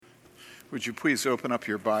Would you please open up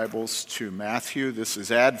your Bibles to Matthew? This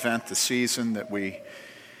is Advent, the season that we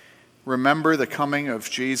remember the coming of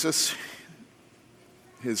Jesus,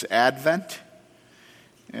 his advent.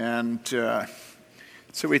 And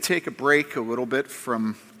so we take a break a little bit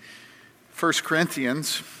from 1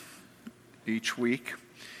 Corinthians each week.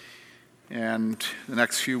 And the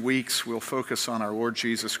next few weeks we'll focus on our Lord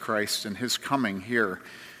Jesus Christ and his coming here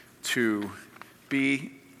to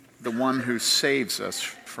be the one who saves us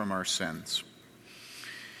from our sins.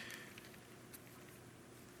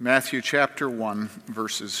 Matthew chapter 1,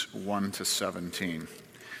 verses 1 to 17.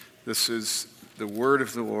 This is the word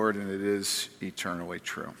of the Lord, and it is eternally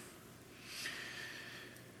true.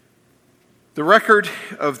 The record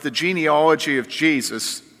of the genealogy of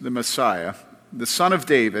Jesus, the Messiah, the son of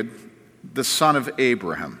David, the son of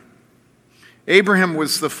Abraham. Abraham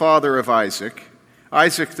was the father of Isaac,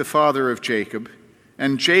 Isaac the father of Jacob,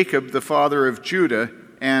 and Jacob the father of Judah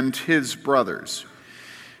and his brothers.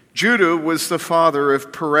 Judah was the father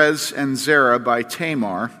of Perez and Zerah by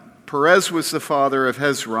Tamar. Perez was the father of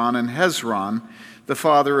Hezron, and Hezron the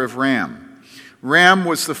father of Ram. Ram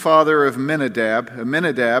was the father of Amminadab,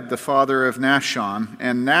 Amminadab the father of Nahshon,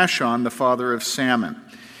 and Nahshon the father of Salmon.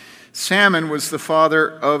 Salmon was the father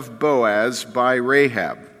of Boaz by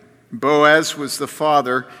Rahab. Boaz was the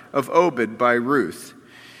father of Obed by Ruth,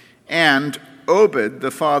 and Obed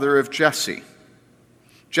the father of Jesse.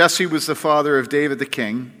 Jesse was the father of David the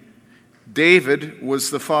king. David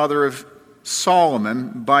was the father of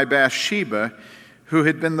Solomon by Bathsheba, who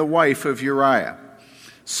had been the wife of Uriah.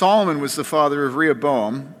 Solomon was the father of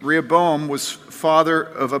Rehoboam. Rehoboam was father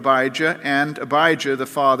of Abijah, and Abijah the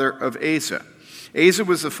father of Asa. Asa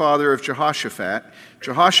was the father of Jehoshaphat.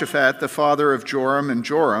 Jehoshaphat the father of Joram, and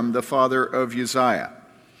Joram the father of Uzziah.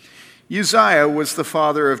 Uzziah was the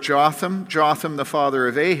father of Jotham, Jotham the father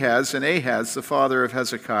of Ahaz, and Ahaz the father of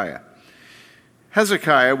Hezekiah.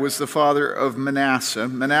 Hezekiah was the father of Manasseh,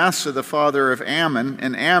 Manasseh the father of Ammon,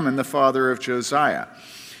 and Ammon the father of Josiah.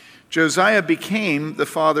 Josiah became the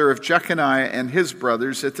father of Jeconiah and his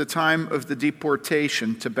brothers at the time of the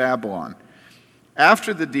deportation to Babylon.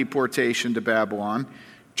 After the deportation to Babylon,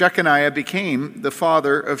 Jeconiah became the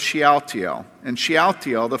father of Shealtiel, and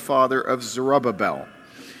Shealtiel the father of Zerubbabel.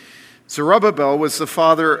 Zerubbabel was the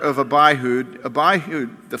father of Abihud,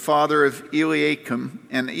 Abihud the father of Eliakim,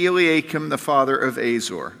 and Eliakim the father of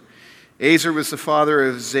Azor. Azor was the father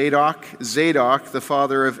of Zadok, Zadok the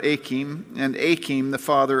father of Achim, and Achim the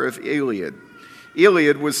father of Eliad.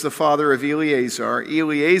 Eliad was the father of Eleazar,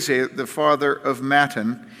 Eleazar the father of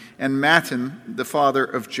Mattan, and Mattan the father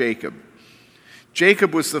of Jacob.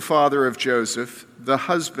 Jacob was the father of Joseph, the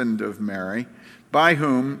husband of Mary, by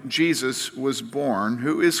whom Jesus was born,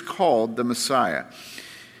 who is called the Messiah.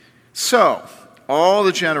 So, all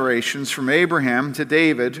the generations from Abraham to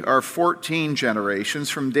David are 14 generations,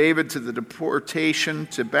 from David to the deportation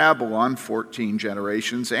to Babylon, 14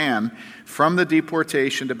 generations, and from the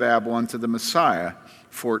deportation to Babylon to the Messiah,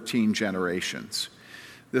 14 generations.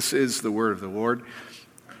 This is the word of the Lord.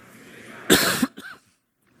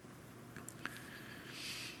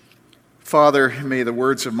 Father, may the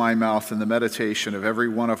words of my mouth and the meditation of every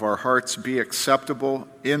one of our hearts be acceptable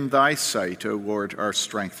in thy sight, O Lord, our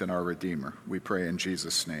strength and our Redeemer. We pray in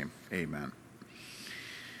Jesus' name. Amen.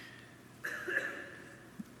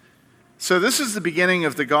 So this is the beginning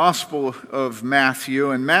of the Gospel of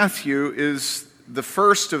Matthew, and Matthew is the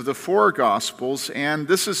first of the four Gospels, and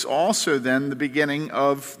this is also then the beginning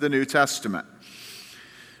of the New Testament.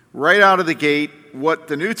 Right out of the gate, what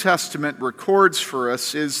the New Testament records for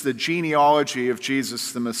us is the genealogy of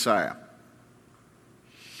Jesus the Messiah.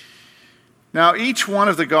 Now, each one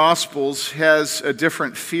of the Gospels has a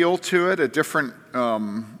different feel to it, a different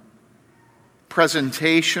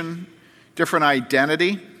presentation, different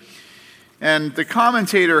identity. And the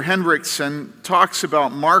commentator Hendrickson talks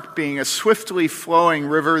about Mark being a swiftly flowing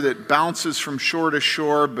river that bounces from shore to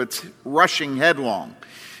shore but rushing headlong.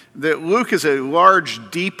 That Luke is a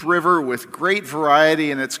large, deep river with great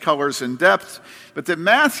variety in its colors and depth, but that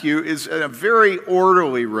Matthew is a very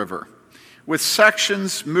orderly river, with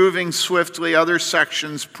sections moving swiftly, other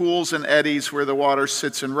sections, pools and eddies where the water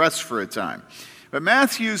sits and rests for a time. But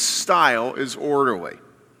Matthew's style is orderly.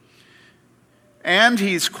 And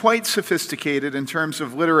he's quite sophisticated in terms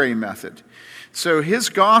of literary method. So his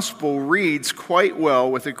gospel reads quite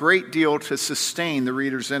well with a great deal to sustain the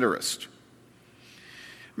reader's interest.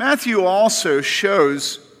 Matthew also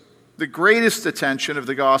shows the greatest attention of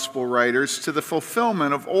the gospel writers to the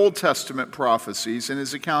fulfillment of Old Testament prophecies in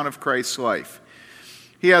his account of Christ's life.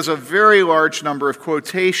 He has a very large number of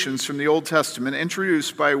quotations from the Old Testament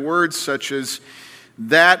introduced by words such as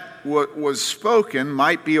that what was spoken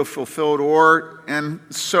might be fulfilled, and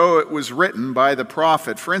so it was written by the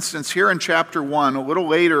prophet. For instance, here in chapter 1, a little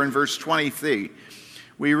later in verse 23,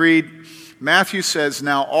 we read, Matthew says,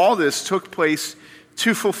 "Now all this took place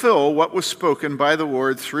to fulfill what was spoken by the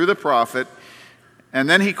Lord through the prophet." And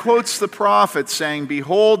then he quotes the prophet saying,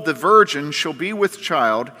 "Behold, the virgin shall be with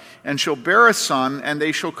child, and shall bear a son, and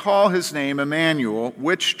they shall call his name Emmanuel,"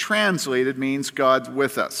 which translated means God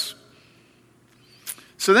with us.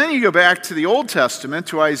 So then you go back to the Old Testament,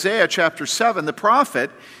 to Isaiah chapter 7, the prophet,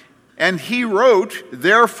 and he wrote,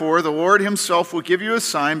 "Therefore the Lord himself will give you a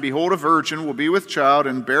sign. Behold, a virgin will be with child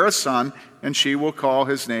and bear a son, and she will call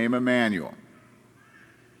his name Emmanuel."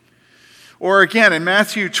 Or again, in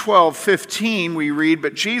Matthew 12:15, we read,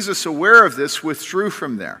 "But Jesus, aware of this, withdrew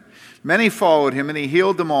from there. Many followed him, and he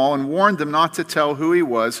healed them all and warned them not to tell who he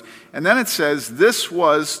was." And then it says, "This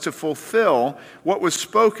was to fulfill what was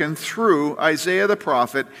spoken through Isaiah the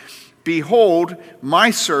prophet. Behold, my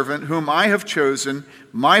servant whom I have chosen,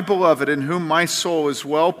 my beloved in whom my soul is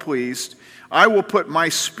well pleased. I will put my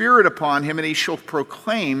spirit upon him, and he shall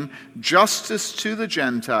proclaim justice to the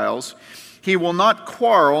Gentiles. He will not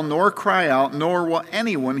quarrel nor cry out, nor will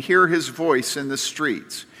anyone hear his voice in the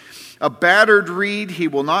streets. A battered reed he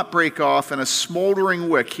will not break off, and a smoldering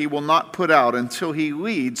wick he will not put out until he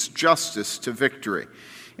leads justice to victory.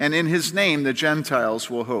 And in his name the Gentiles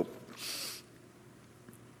will hope."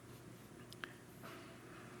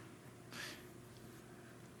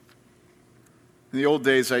 In the old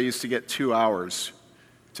days, I used to get 2 hours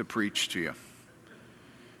to preach to you.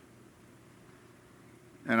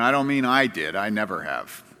 And I don't mean I did, I never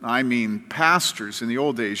have. I mean pastors in the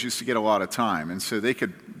old days used to get a lot of time, and so they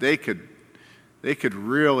could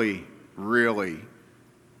really,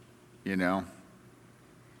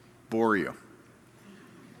 bore you.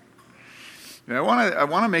 And I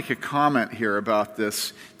want to make a comment here about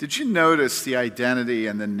this. Did you notice the identity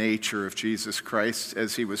and the nature of Jesus Christ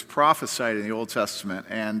as he was prophesied in the Old Testament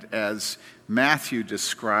and as Matthew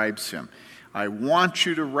describes him? I want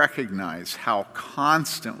you to recognize how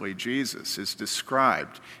constantly Jesus is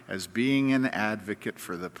described as being an advocate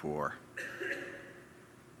for the poor.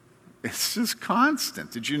 It's just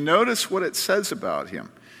constant. Did you notice what it says about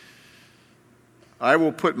him? "I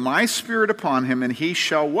will put my spirit upon him, and he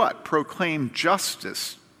shall" what? "Proclaim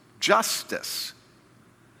justice." Justice.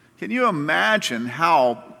 Can you imagine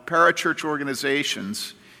how parachurch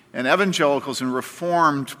organizations and evangelicals and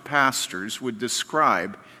reformed pastors would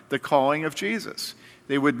describe the calling of Jesus?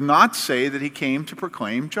 They would not say that he came to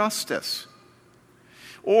proclaim justice.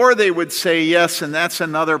 Or they would say, yes, and that's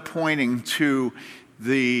another pointing to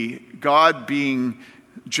the God being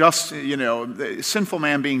just, the sinful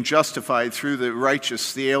man being justified through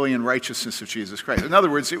the alien righteousness of Jesus Christ. In other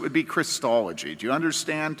words, it would be Christology. Do you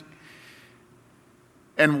understand?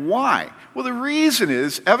 And why? Well, the reason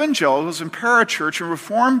is evangelicals and parachurch and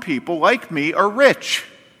reformed people like me are rich.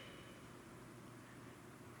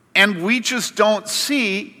 And we just don't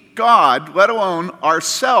see God, let alone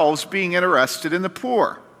ourselves, being interested in the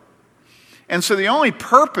poor. And so the only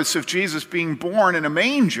purpose of Jesus being born in a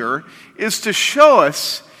manger is to show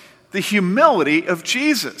us the humility of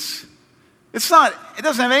Jesus. It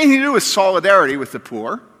doesn't have anything to do with solidarity with the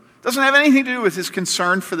poor. It doesn't have anything to do with his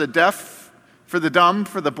concern for the deaf, for the dumb,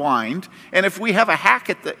 for the blind. And if we have a hack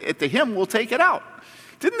at the hymn, we'll take it out.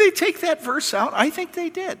 Didn't they take that verse out? I think they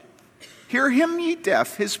did. "Hear him, ye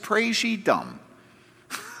deaf, his praise ye dumb."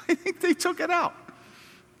 I think they took it out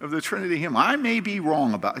of the Trinity hymn. I may be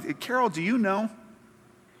wrong about it. Carol, do you know?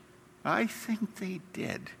 I think they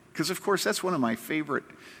did. Because, of course, that's one of my favorite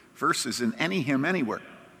verses in any hymn anywhere.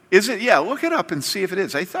 Is it? Yeah, look it up and see if it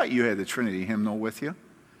is. I thought you had the Trinity hymnal with you.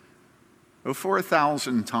 "Oh, for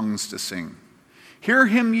 1,000 tongues to sing. Hear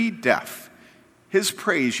him, ye deaf, his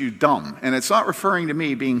praise you dumb." And it's not referring to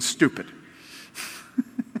me being stupid.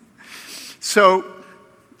 So,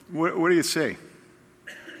 what do you say?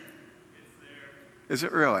 Is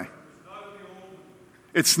it really?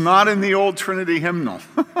 It's not in the old Trinity hymnal.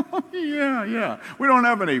 Yeah. We don't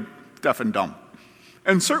have any deaf and dumb.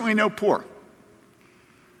 And certainly no poor.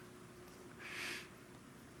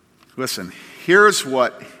 Listen, here's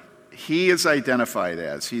what he is identified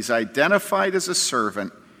as. He's identified as a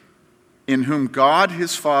servant in whom God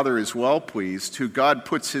his Father is well pleased, who God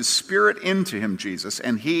puts his Spirit into him, Jesus,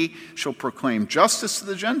 and he shall proclaim justice to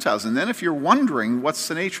the Gentiles. And then if you're wondering what's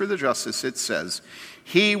the nature of the justice, it says,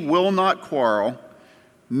 "He will not quarrel,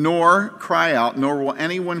 nor cry out, nor will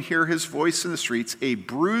anyone hear his voice in the streets. A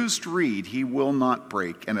bruised reed he will not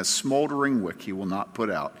break, and a smoldering wick he will not put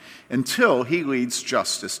out, until he leads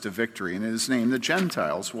justice to victory. And in his name the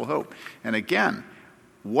Gentiles will hope." And again,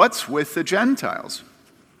 What's with the Gentiles?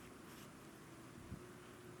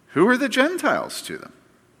 Who are the Gentiles to them?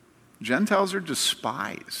 Gentiles are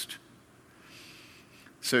despised.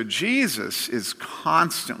 So Jesus is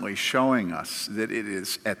constantly showing us that it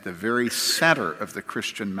is at the very center of the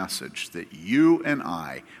Christian message that you and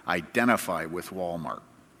I identify with Walmart.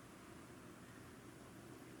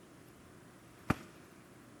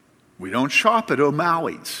 We don't shop at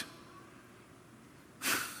O'Malley's.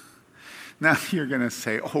 Now you're going to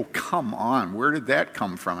say, oh, come on, where did that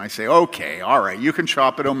come from? I say, okay, all right, you can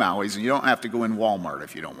shop at O'Malley's and you don't have to go in Walmart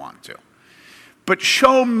if you don't want to. But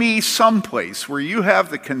show me someplace where you have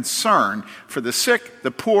the concern for the sick, the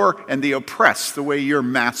poor, and the oppressed the way your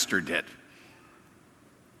master did.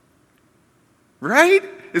 Right?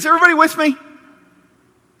 Is everybody with me?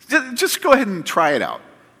 Just go ahead and try it out.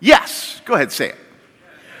 Yes. Go ahead, say it.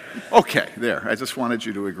 Okay, there. I just wanted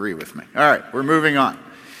you to agree with me. All right, we're moving on.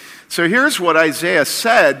 So here's what Isaiah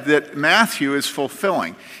said that Matthew is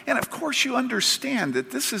fulfilling. And of course you understand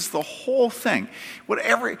that this is the whole thing.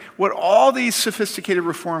 What all these sophisticated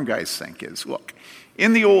reform guys think is, look,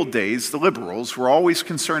 in the old days, the liberals were always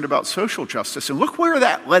concerned about social justice, and look where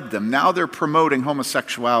that led them. Now they're promoting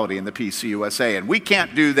homosexuality in the PCUSA, and we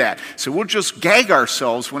can't do that. So we'll just gag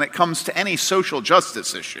ourselves when it comes to any social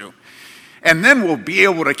justice issue, and then we'll be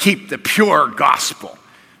able to keep the pure gospel.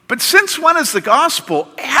 But since when has the gospel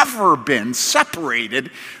ever been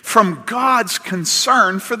separated from God's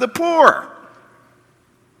concern for the poor?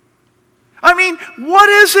 I mean, what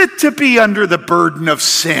is it to be under the burden of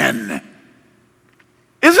sin?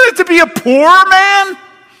 Isn't it to be a poor man?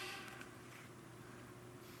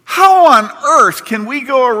 How on earth can we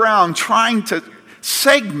go around trying to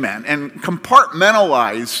segment and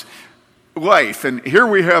compartmentalize life? And here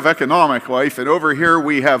we have economic life, and over here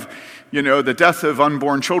we have, the death of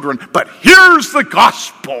unborn children. But here's the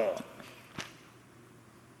gospel.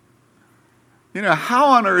 How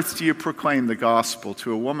on earth do you proclaim the gospel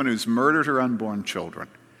to a woman who's murdered her unborn children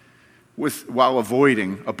while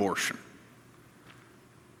avoiding abortion?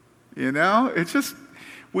 It's just,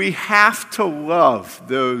 we have to love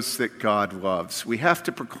those that God loves. We have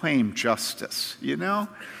to proclaim justice,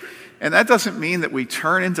 And that doesn't mean that we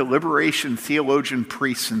turn into liberation theologian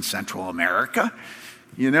priests in Central America.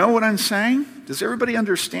 You know what I'm saying? Does everybody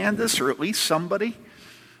understand this, or at least somebody?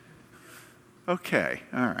 Okay,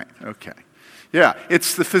 all right, okay. Yeah,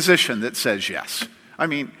 it's the physician that says yes. I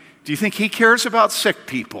mean, do you think he cares about sick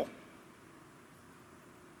people?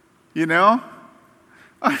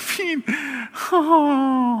 I mean,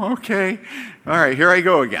 okay. All right, here I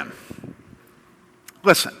go again.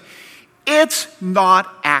 Listen, it's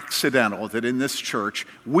not accidental that in this church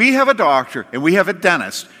we have a doctor and we have a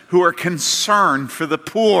dentist who are concerned for the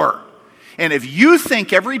poor. And if you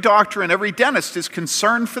think every doctor and every dentist is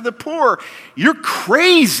concerned for the poor, you're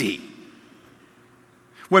crazy.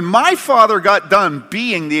 When my father got done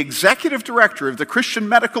being the executive director of the Christian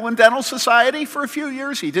Medical and Dental Society for a few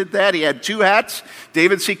years, he did that. He had two hats,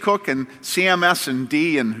 David C. Cook and CMS and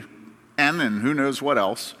D and N and who knows what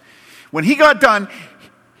else. When he got done,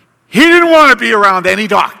 he didn't want to be around any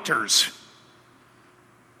doctors.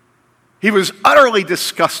 He was utterly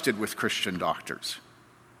disgusted with Christian doctors.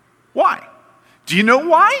 Why? Do you know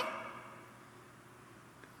why?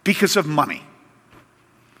 Because of money.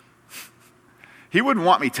 He wouldn't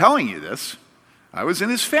want me telling you this. I was in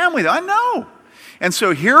his family. I know. And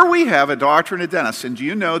so here we have a doctor and a dentist, and do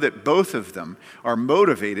you know that both of them are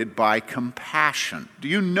motivated by compassion? Do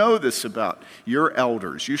you know this about your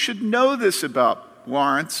elders? You should know this about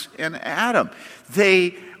Lawrence and Adam.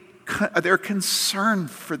 They're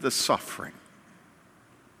concerned for the suffering.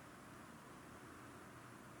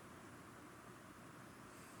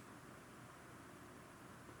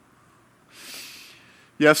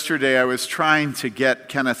 Yesterday, I was trying to get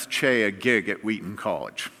Kenneth Che a gig at Wheaton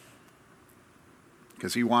College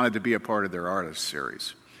because he wanted to be a part of their artist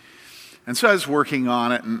series. And so I was working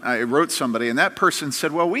on it, and I wrote somebody, and that person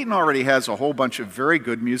said, well, Wheaton already has a whole bunch of very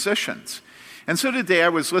good musicians. And so today I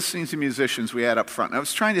was listening to musicians we had up front, and I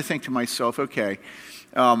was trying to think to myself, okay,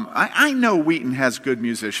 I know Wheaton has good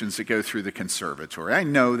musicians that go through the conservatory. I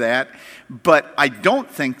know that, but I don't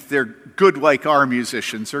think they're good like our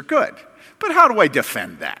musicians are good. But how do I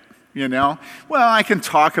defend that? Well, I can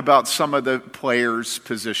talk about some of the players'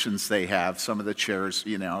 positions they have, some of the chairs,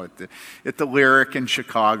 at the Lyric in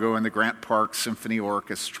Chicago and the Grant Park Symphony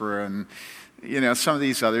Orchestra and, some of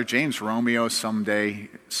these other, James Romeo someday,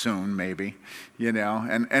 soon maybe,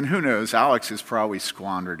 and who knows, Alex has probably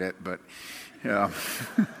squandered it, but,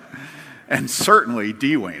 and certainly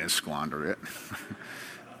Dwayne has squandered it.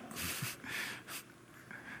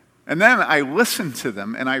 And then I listened to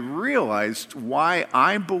them and I realized why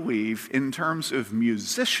I believe in terms of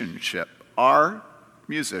musicianship, our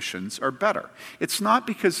musicians are better. It's not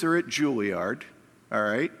because they're at Juilliard, all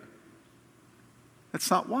right? That's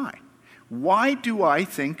not why. Why do I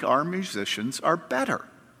think our musicians are better?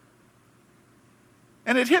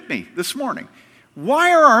 And it hit me this morning.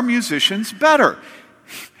 Why are our musicians better?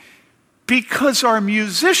 Because our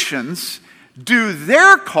musicians do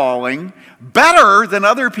their calling better than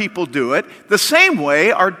other people do it, the same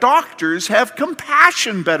way our doctors have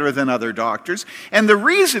compassion better than other doctors. And the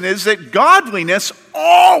reason is that godliness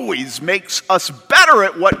always makes us better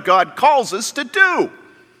at what God calls us to do.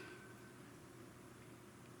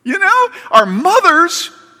 You know, our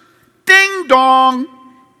mothers, ding dong,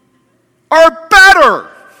 are better.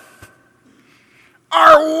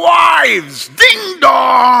 Our wives, ding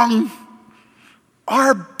dong,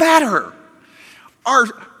 are better.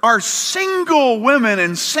 Our single women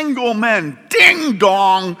and single men, ding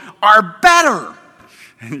dong, are better.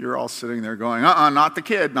 And you're all sitting there going, not the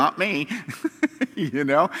kid, not me. You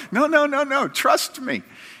know? No. Trust me.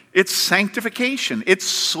 It's sanctification. It's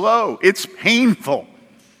slow. It's painful.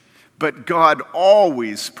 But God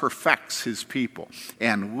always perfects his people.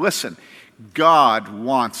 And listen, God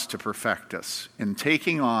wants to perfect us in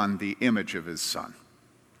taking on the image of his Son.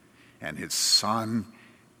 And his Son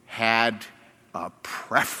had a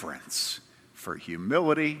preference for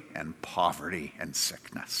humility and poverty and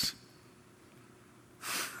sickness.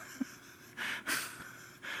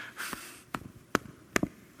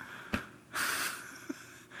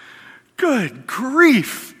 Good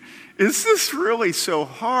grief! Is this really so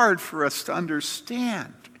hard for us to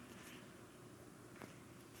understand?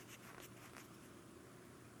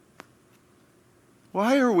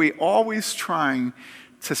 Why are we always trying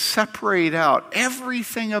to separate out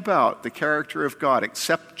everything about the character of God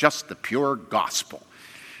except just the pure gospel?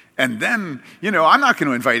 And then, I'm not going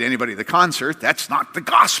to invite anybody to the concert. That's not the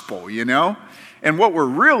gospel, And what we're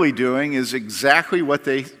really doing is exactly what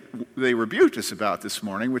they rebuked us about this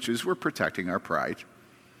morning, which is we're protecting our pride.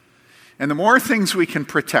 And the more things we can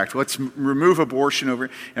protect, let's remove abortion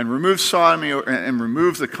over and remove sodomy and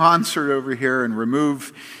remove the concert over here and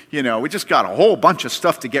remove, we just got a whole bunch of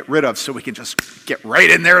stuff to get rid of so we can just get right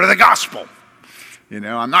in there to the gospel.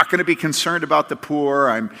 I'm not going to be concerned about the poor.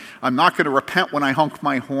 I'm not going to repent when I honk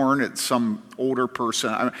my horn at some older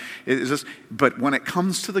person. But when it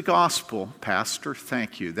comes to the gospel, Pastor,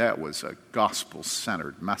 thank you. That was a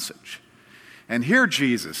gospel-centered message. And here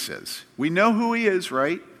Jesus is. We know who he is,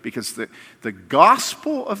 right? Because the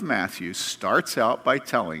Gospel of Matthew starts out by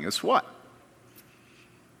telling us what?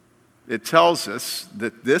 It tells us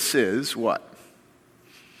that this is what?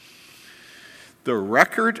 The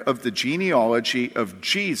record of the genealogy of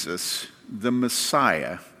Jesus, the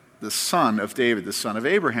Messiah, the son of David, the son of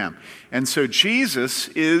Abraham. And so Jesus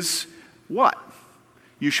is what?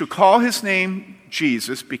 You shall call his name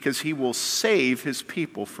Jesus because he will save his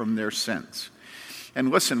people from their sins. And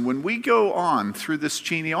listen, when we go on through this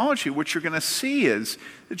genealogy, what you're going to see is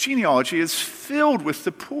the genealogy is filled with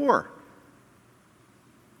the poor.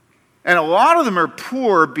 And a lot of them are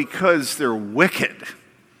poor because they're wicked.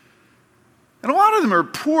 And a lot of them are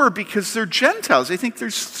poor because they're Gentiles. I think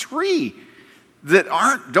there's 3 that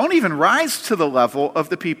don't even rise to the level of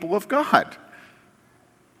the people of God.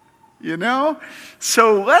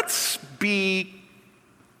 So let's be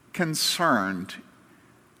concerned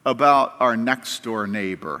about our next door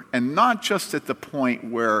neighbor, and not just at the point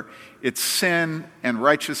where it's sin and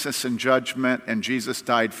righteousness and judgment and Jesus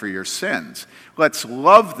died for your sins. Let's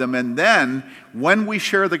love them, and then when we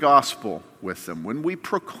share the gospel with them, when we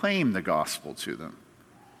proclaim the gospel to them,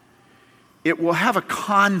 it will have a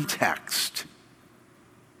context.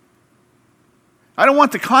 I don't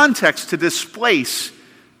want the context to displace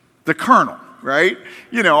the kernel, right?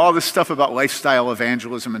 All this stuff about lifestyle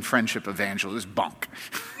evangelism and friendship evangelism is bunk.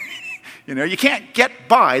 You can't get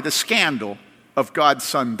by the scandal of God's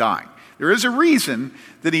Son dying. There is a reason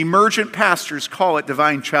that emergent pastors call it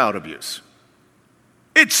divine child abuse.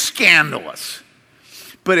 It's scandalous.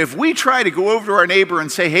 But if we try to go over to our neighbor and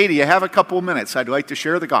say, hey, do you have a couple of minutes? I'd like to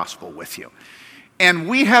share the gospel with you. And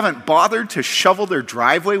we haven't bothered to shovel their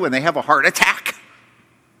driveway when they have a heart attack.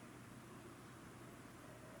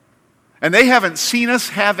 And they haven't seen us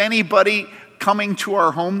have anybody coming to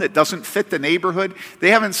our home that doesn't fit the neighborhood.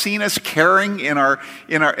 They haven't seen us caring in our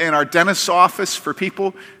dentist's office for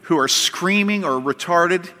people who are screaming or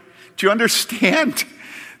retarded. Do you understand?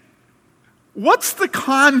 What's the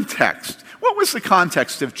context? What was the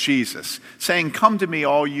context of Jesus saying, "Come to me,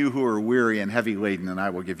 all you who are weary and heavy laden, and I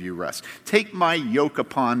will give you rest. Take my yoke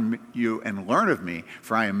upon you and learn of me,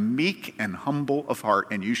 for I am meek and humble of heart,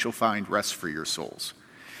 and you shall find rest for your souls."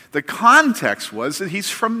 The context was that he's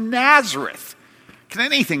from Nazareth. Can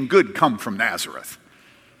anything good come from Nazareth?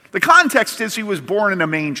 The context is he was born in a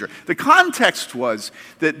manger. The context was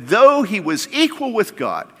that though he was equal with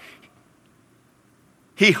God,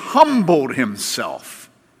 he humbled himself.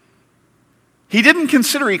 He didn't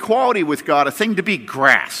consider equality with God a thing to be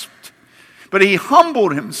grasped, but he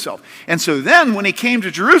humbled himself. And so then when he came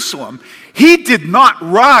to Jerusalem, he did not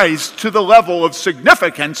rise to the level of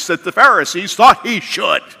significance that the Pharisees thought he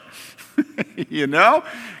should. You know?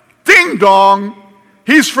 Ding dong,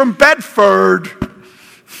 he's from Bedford,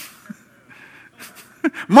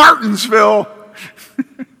 Martinsville.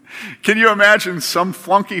 Can you imagine some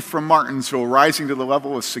flunky from Martinsville rising to the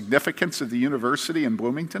level of significance of the university in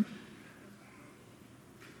Bloomington?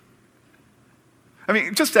 I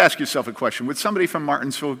mean, just ask yourself a question. Would somebody from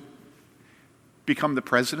Martinsville become the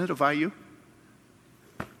president of IU?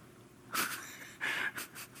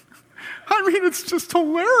 I mean, it's just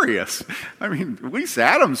hilarious. I mean, at least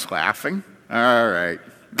Adam's laughing. All right.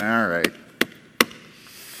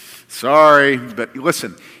 Sorry, but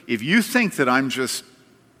listen, if you think that I'm just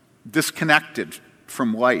disconnected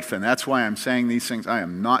from life, and that's why I'm saying these things, I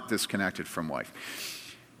am not disconnected from life.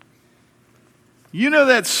 You know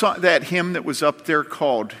that hymn that was up there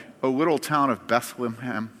called "O Little Town of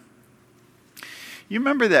Bethlehem"? You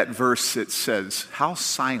remember that verse that says, how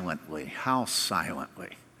silently,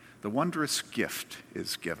 the wondrous gift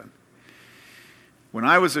is given. When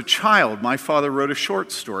I was a child, my father wrote a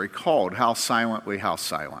short story called How Silently.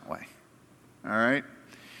 All right?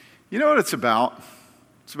 You know what it's about?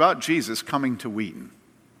 It's about Jesus coming to Wheaton.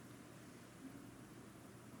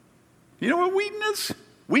 You know what Wheaton is?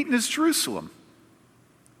 Wheaton is Jerusalem.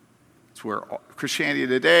 It's where Christianity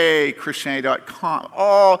Today, Christianity.com,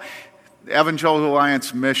 all Evangelical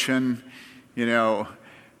Alliance Mission,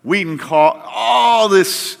 Wheaton Call, all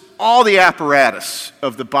the apparatus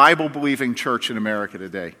of the Bible-believing church in America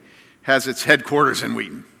today has its headquarters in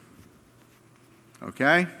Wheaton.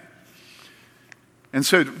 Okay? And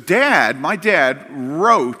so my dad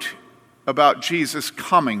wrote about Jesus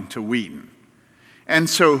coming to Wheaton. And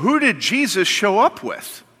so who did Jesus show up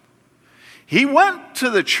with? He went to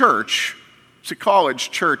the church. It's a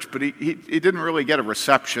college church, but he didn't really get a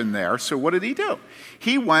reception there. So what did he do?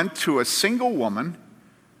 He went to a single woman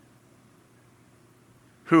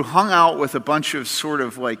who hung out with a bunch of sort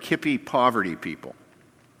of like hippie poverty people.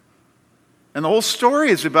 And the whole story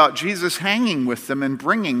is about Jesus hanging with them and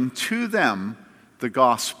bringing to them the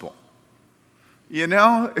gospel.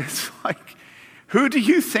 It's like, who do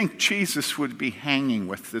you think Jesus would be hanging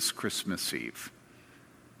with this Christmas Eve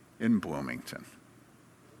in Bloomington?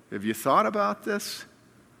 Have you thought about this?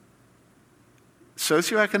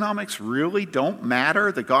 Socioeconomics really don't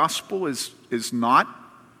matter. The gospel is not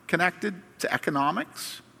connected to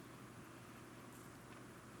economics.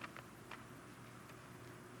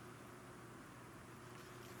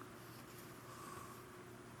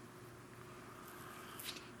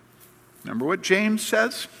 Remember what James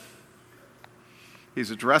says?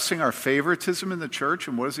 He's addressing our favoritism in the church,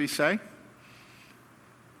 and what does he say?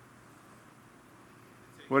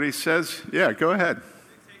 What he says? Yeah, go ahead.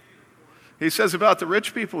 He says about the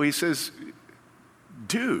rich people, he says,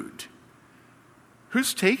 dude,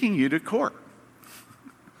 who's taking you to court?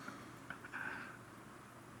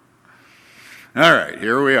 All right,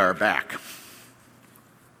 here we are back.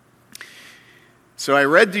 So I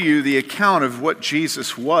read to you the account of what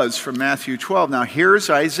Jesus was from Matthew 12. Now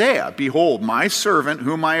here's Isaiah. Behold, my servant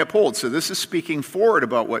whom I uphold. So this is speaking forward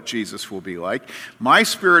about what Jesus will be like. My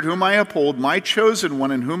spirit whom I uphold, my chosen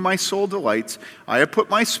one in whom my soul delights. I have put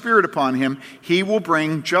my spirit upon him. He will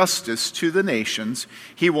bring justice to the nations.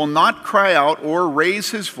 He will not cry out or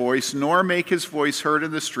raise his voice, nor make his voice heard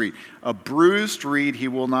in the street. A bruised reed he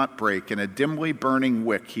will not break, and a dimly burning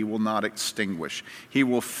wick he will not extinguish. He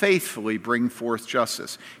will faithfully bring forth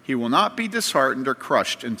justice. He will not be disheartened or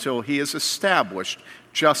crushed until he has established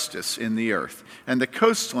justice in the earth. And the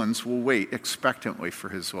coastlands will wait expectantly for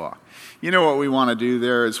his law. You know what we want to do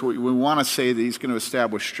there is we want to say that he's going to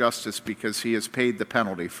establish justice because he has paid the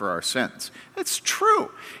penalty for our sins. It's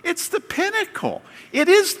true. It's the pinnacle. It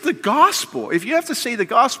is the gospel. If you have to say the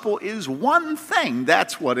gospel is one thing,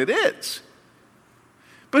 that's what it is.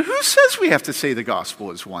 But who says we have to say the gospel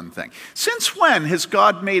is one thing? Since when has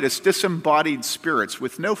God made us disembodied spirits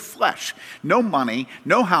with no flesh, no money,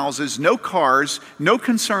 no houses, no cars, no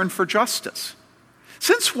concern for justice?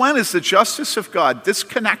 Since when is the justice of God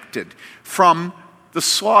disconnected from the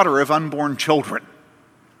slaughter of unborn children.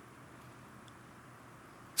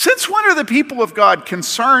 Since when are the people of God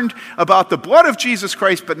concerned about the blood of Jesus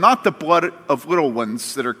Christ, but not the blood of little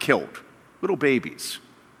ones that are killed, little babies?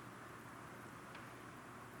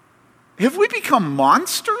 Have we become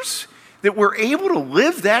monsters that we're able to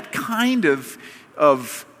live that kind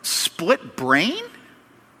of split brain?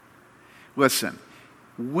 Listen,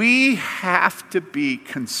 we have to be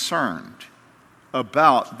concerned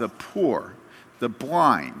about the poor, the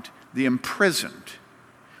blind, the imprisoned.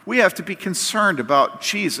 We have to be concerned about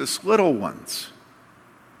Jesus' little ones.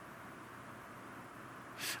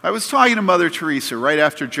 I was talking to Mother Teresa right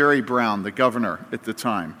after Jerry Brown, the governor at the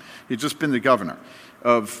time. He'd just been the governor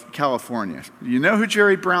of California. You know who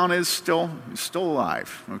Jerry Brown is still? He's still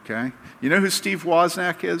alive, okay? You know who Steve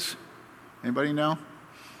Wozniak is? Anybody know?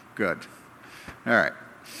 Good. All right.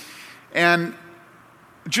 And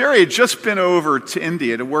Jerry had just been over to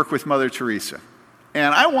India to work with Mother Teresa.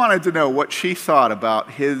 And I wanted to know what she thought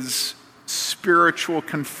about his spiritual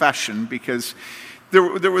confession, because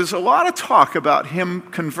there was a lot of talk about him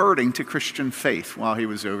converting to Christian faith while he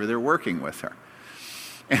was over there working with her.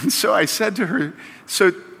 And so I said to her,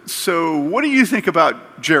 so what do you think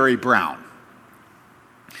about Jerry Brown?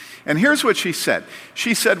 And here's what she said.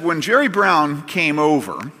 She said, when Jerry Brown came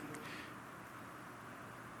over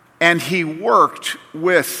and he worked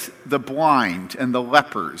with the blind and the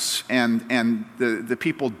lepers and the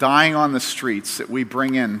people dying on the streets that we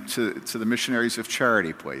bring in to the Missionaries of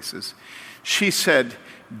Charity places, she said,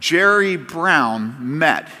 Jerry Brown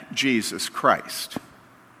met Jesus Christ.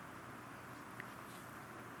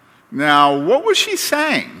 Now, what was she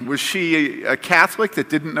saying? Was she a Catholic that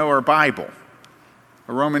didn't know her Bible?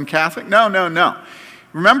 A Roman Catholic? No.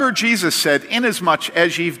 Remember, Jesus said, inasmuch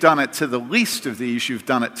as you've done it to the least of these, you've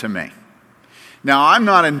done it to me. Now, I'm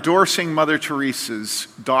not endorsing Mother Teresa's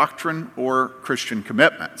doctrine or Christian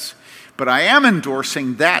commitments, but I am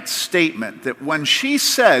endorsing that statement that when she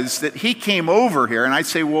says that he came over here, and I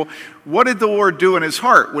say, well, what did the Lord do in his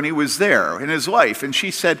heart when he was there in his life? And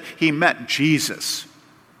she said, he met Jesus.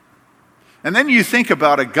 And then you think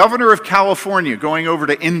about a governor of California going over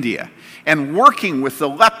to India and working with the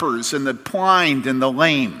lepers and the blind and the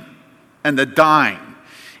lame and the dying.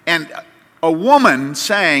 And a woman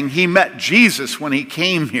saying he met Jesus when he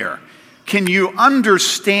came here. Can you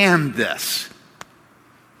understand this?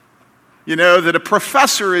 You know, that a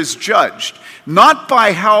professor is judged not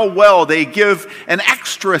by how well they give an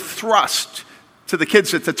extra thrust to the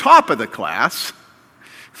kids at the top of the class,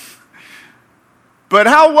 but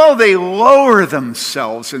how well they lower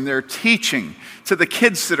themselves in their teaching to the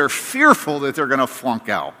kids that are fearful that they're going to flunk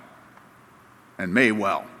out, and may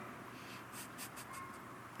well.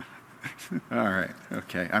 All right,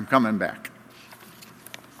 okay, I'm coming back.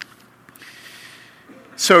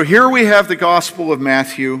 So here we have the Gospel of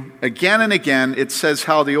Matthew. Again and again, it says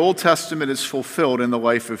how the Old Testament is fulfilled in the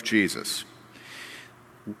life of Jesus.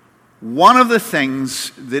 One of the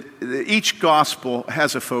things that each gospel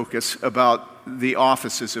has a focus about the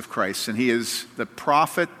offices of Christ, and he is the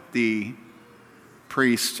prophet, the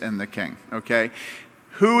priest, and the king, okay?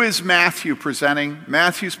 Who is Matthew presenting?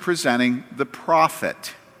 Matthew's presenting the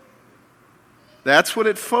prophet. That's what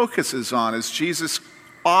it focuses on, is Jesus'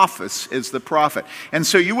 office as the prophet. And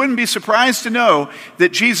so you wouldn't be surprised to know that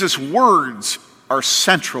Jesus' words are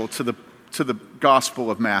central to the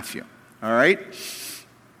Gospel of Matthew, all right?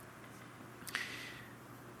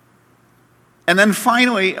 And then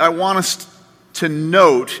finally, I want us to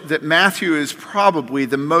note that Matthew is probably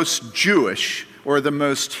the most Jewish or the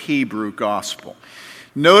most Hebrew gospel.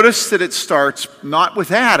 Notice that it starts not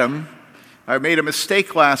with Adam. I made a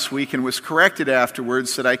mistake last week and was corrected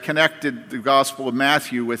afterwards that I connected the Gospel of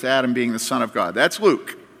Matthew with Adam being the Son of God. That's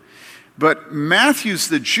Luke. But Matthew's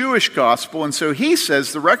the Jewish gospel, and so he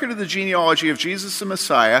says the record of the genealogy of Jesus the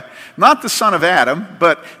Messiah, not the son of Adam,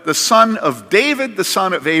 but the son of David, the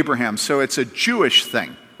son of Abraham. So it's a Jewish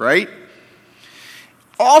thing, right?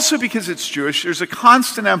 Also because it's Jewish, there's a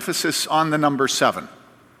constant emphasis on the number 7.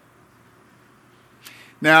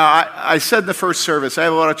 Now, I said in the first service, I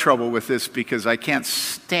have a lot of trouble with this because I can't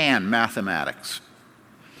stand mathematics.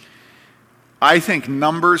 I think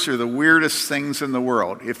numbers are the weirdest things in the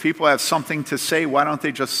world. If people have something to say, why don't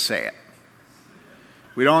they just say it?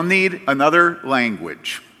 We don't need another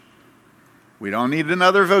language. We don't need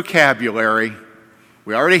another vocabulary.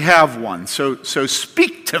 We already have one, so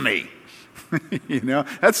speak to me. You know,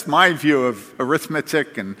 that's my view of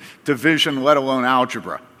arithmetic and division, let alone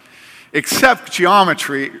algebra. Except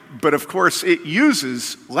geometry, but of course it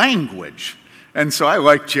uses language. And so I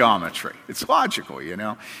like geometry. It's logical, you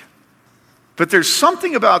know. But there's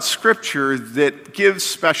something about Scripture that gives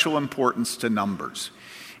special importance to numbers.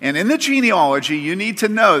 And in the genealogy, you need to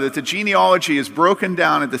know that the genealogy is broken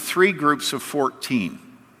down into 3 groups of 14.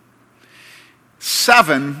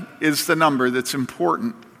 7 is the number that's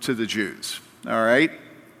important to the Jews, all right?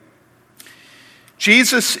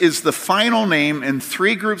 Jesus is the final name in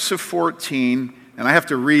 3 groups of 14, and I have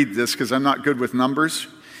to read this because I'm not good with numbers.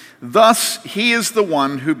 Thus, he is the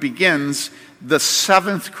one who begins the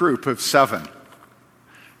 7th group of 7.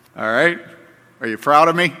 All right? Are you proud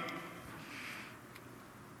of me?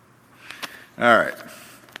 All right.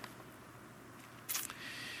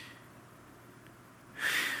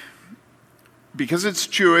 Because it's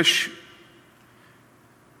Jewish,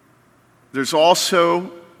 there's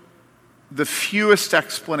also the fewest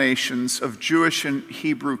explanations of Jewish and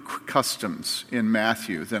Hebrew customs in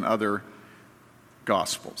Matthew than other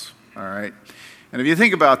Gospels. All right? And if you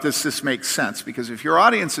think about this, this makes sense, because if your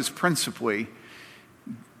audience is principally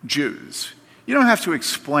Jews, you don't have to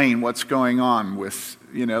explain what's going on with,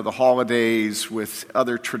 the holidays, with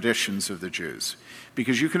other traditions of the Jews,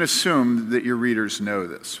 because you can assume that your readers know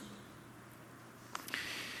this.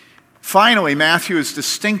 Finally, Matthew is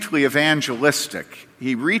distinctly evangelistic.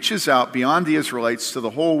 He reaches out beyond the Israelites to the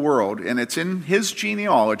whole world, and it's in his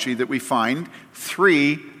genealogy that we find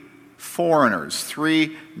 3 foreigners,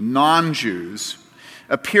 3 non-Jews,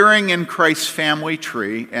 appearing in Christ's family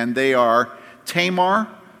tree, and they are Tamar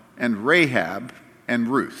and Rahab and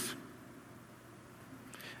Ruth.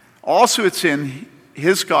 Also, it's in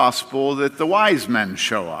his gospel that the wise men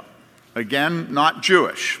show up. Again, not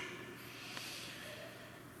Jewish.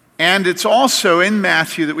 And it's also in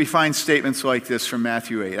Matthew that we find statements like this from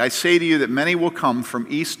Matthew 8. I say to you that many will come from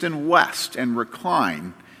east and west and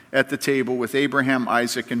recline at the table with Abraham,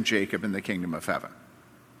 Isaac, and Jacob in the kingdom of heaven.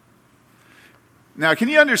 Now, can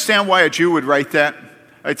you understand why a Jew would write that?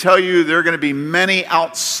 I tell you, there are going to be many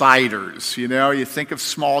outsiders. You think of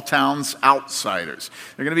small towns, outsiders.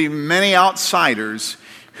 There are going to be many outsiders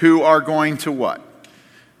who are going to what?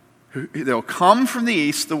 They'll come from the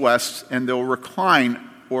east, the west, and they'll recline,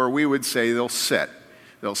 or we would say they'll sit.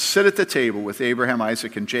 They'll sit at the table with Abraham,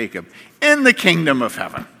 Isaac, and Jacob in the kingdom of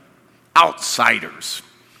heaven. Outsiders.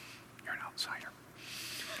 You're an outsider.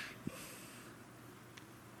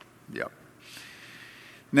 Yep.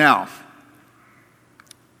 Now,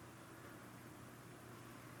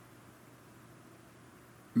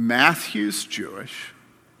 Matthew's Jewish.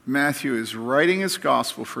 Matthew is writing his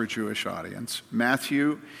gospel for a Jewish audience.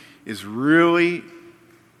 Matthew is really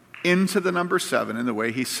into the number 7 in the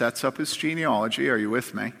way he sets up his genealogy. Are you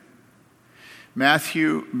with me?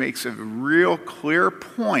 Matthew makes a real clear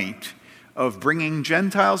point of bringing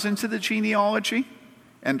Gentiles into the genealogy,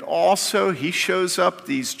 and also he shows up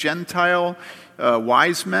these Gentile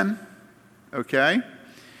wise men, okay?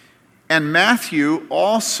 And Matthew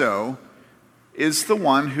also is the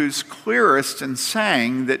one who's clearest in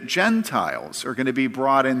saying that Gentiles are going to be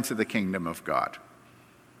brought into the kingdom of God.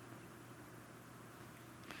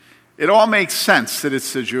 It all makes sense that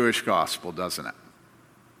it's the Jewish gospel, doesn't it?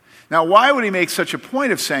 Now, why would he make such a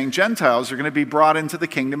point of saying Gentiles are going to be brought into the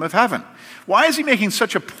kingdom of heaven? Why is he making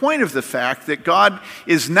such a point of the fact that God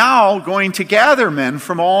is now going to gather men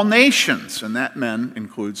from all nations? And that men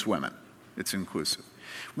includes women. It's inclusive.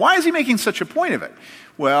 Why is he making such a point of it?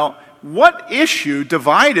 Well, what issue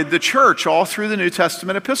divided the church all through the New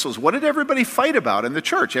Testament epistles? What did everybody fight about in the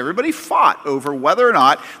church? Everybody fought over whether or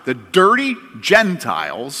not the dirty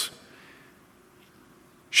Gentiles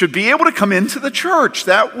should be able to come into the church.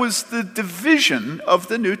 That was the division of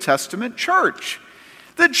the New Testament church.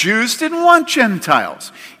 The Jews didn't want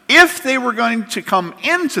Gentiles. If they were going to come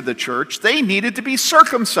into the church, they needed to be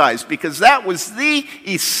circumcised, because that was the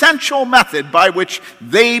essential method by which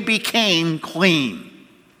they became clean.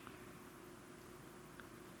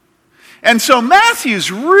 And so Matthew's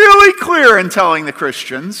really clear in telling the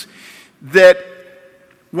Christians that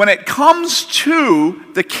when it comes to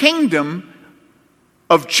the kingdom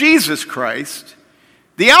of Jesus Christ,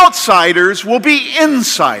 the outsiders will be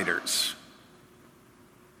insiders.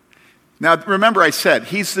 Now, remember I said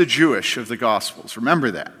he's the Jewish of the Gospels.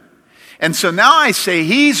 Remember that. And so now I say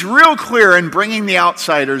he's real clear in bringing the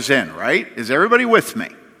outsiders in, right? Is everybody with me?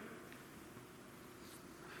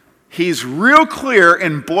 He's real clear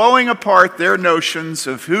in blowing apart their notions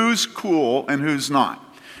of who's cool and who's not.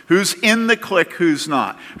 Who's in the clique, who's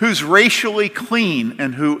not. Who's racially clean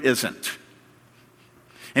and who isn't.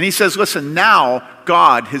 And he says, listen, now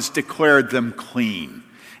God has declared them clean.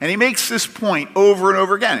 And he makes this point over and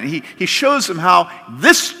over again. And he shows them how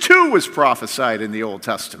this too was prophesied in the Old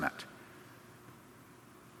Testament.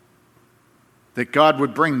 That God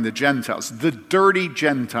would bring the Gentiles, the dirty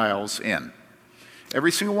Gentiles in.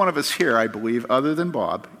 Every single one of us here, I believe, other than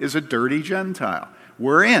Bob, is a dirty Gentile.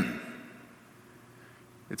 We're in.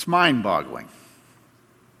 It's mind-boggling.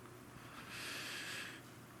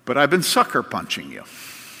 But I've been sucker punching you.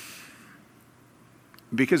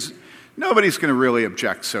 Because nobody's going to really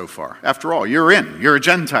object so far. After all, you're in. You're a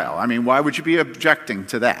Gentile. I mean, why would you be objecting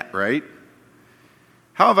to that, right?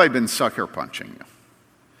 How have I been sucker punching you?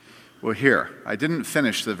 Well, here, I didn't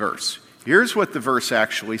finish the verse. Here's what the verse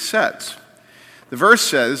actually says. The verse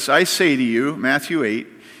says, I say to you, Matthew 8,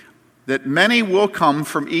 that many will come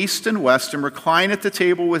from east and west and recline at the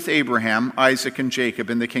table with Abraham, Isaac, and Jacob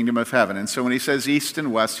in the kingdom of heaven. And so when he says east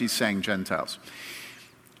and west, he's saying Gentiles.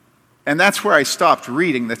 And that's where I stopped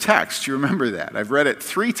reading the text. You remember that. I've read it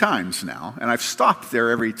 3 times now, and I've stopped there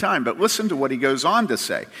every time. But listen to what he goes on to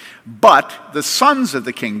say. But the sons of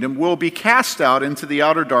the kingdom will be cast out into the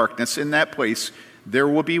outer darkness. In that place there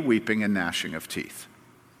will be weeping and gnashing of teeth.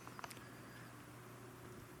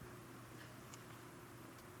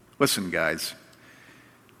 Listen, guys.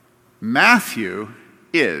 Matthew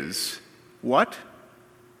is what?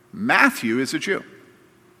 Matthew is a Jew.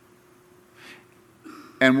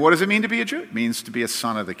 And what does it mean to be a Jew? It means to be a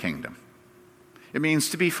son of the kingdom. It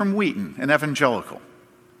means to be from Wheaton, an evangelical.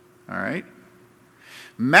 All right?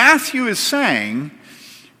 Matthew is saying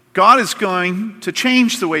God is going to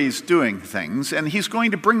change the way he's doing things, and he's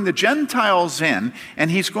going to bring the Gentiles in,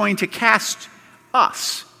 and he's going to cast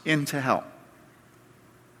us into hell.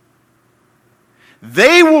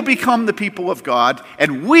 They will become the people of God,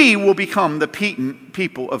 and we will become the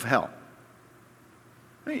people of hell.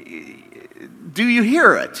 Do you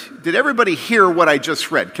hear it? Did everybody hear what I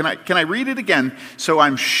just read? Can I read it again so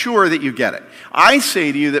I'm sure that you get it? I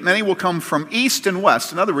say to you that many will come from east and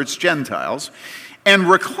west, in other words, Gentiles, and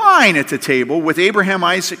recline at the table with Abraham,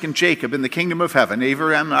 Isaac, and Jacob in the kingdom of heaven.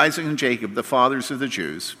 Abraham, Isaac, and Jacob, the fathers of the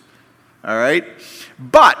Jews. All right?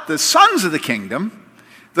 But the sons of the kingdom,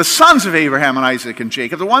 the sons of Abraham and Isaac and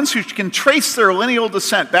Jacob, the ones who can trace their lineal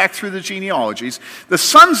descent back through the genealogies, the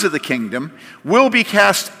sons of the kingdom will be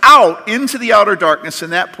cast out into the outer darkness.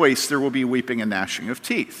 In that place there will be weeping and gnashing of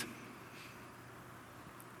teeth.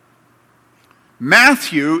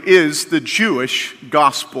 Matthew is the Jewish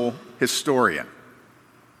gospel historian.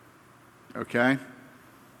 Okay?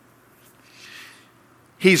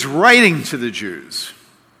 He's writing to the Jews.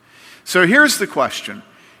 So here's the question.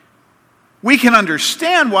 We can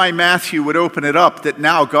understand why Matthew would open it up that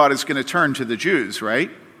now God is going to turn to the Jews, right?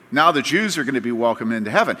 Now the Jews are going to be welcomed into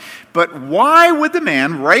heaven. But why would the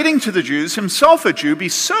man writing to the Jews, himself a Jew, be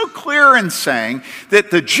so clear in saying that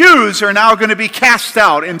the Jews are now going to be cast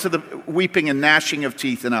out into the weeping and gnashing of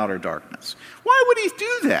teeth in outer darkness? Why would he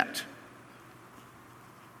do that?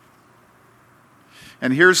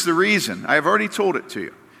 And here's the reason. I've already told it to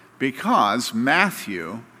you. Because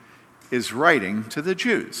Matthew is writing to the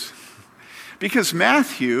Jews. Because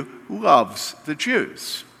Matthew loves the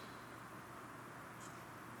Jews.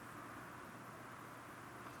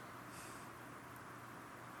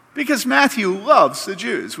 Because Matthew loves the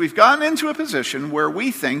Jews. We've gotten into a position where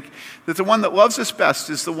we think that the one that loves us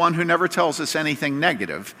best is the one who never tells us anything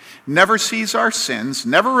negative, never sees our sins,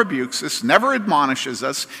 never rebukes us, never admonishes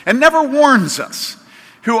us, and never warns us,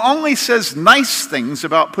 who only says nice things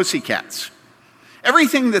about pussycats.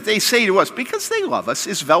 Everything that they say to us, because they love us,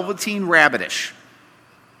 is velveteen rabbitish.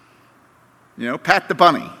 You know, pat the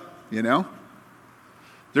bunny, you know.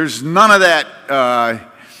 There's none of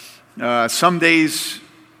that. Some days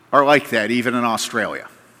are like that, even in Australia.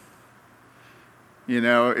 You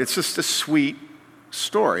know, it's just a sweet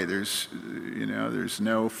story. There's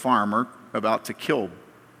no farmer about to kill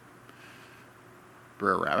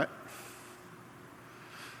Brer Rabbit.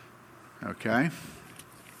 Okay?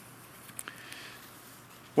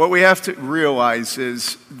 What we have to realize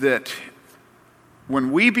is that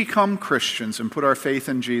when we become Christians and put our faith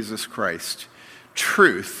in Jesus Christ,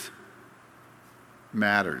 truth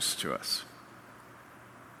matters to us.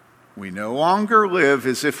 We no longer live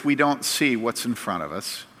as if we don't see what's in front of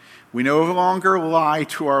us. We no longer lie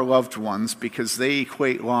to our loved ones because they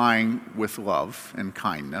equate lying with love and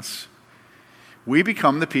kindness. We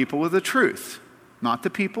become the people of the truth, not the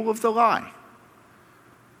people of the lie.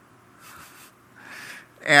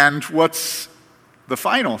 And what's the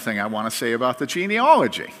final thing I want to say about the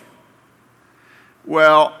genealogy?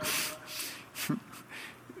 Well,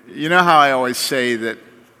 you know how I always say that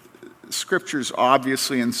Scripture's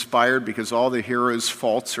obviously inspired because all the hero's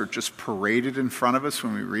faults are just paraded in front of us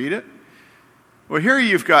when we read it? Well, here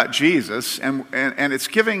you've got Jesus, and it's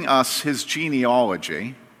giving us his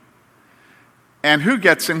genealogy. And who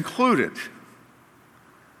gets included?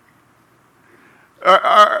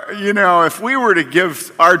 If we were to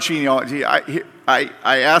give our genealogy, I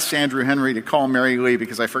asked Andrew Henry to call Mary Lee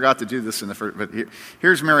because I forgot to do this in the first, but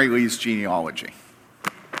here's Mary Lee's genealogy.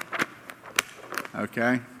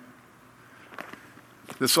 Okay?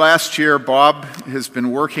 This last year, Bob has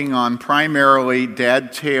been working on primarily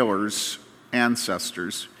Dad Taylor's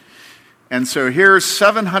ancestors. And so here's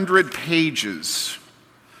 700 pages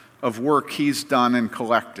of work he's done and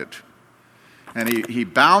collected. And he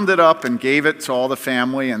bound it up and gave it to all the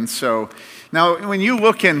family. And so now when you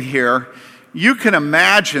look in here, you can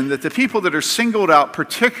imagine that the people that are singled out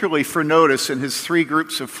particularly for notice in his 3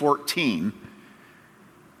 groups of 14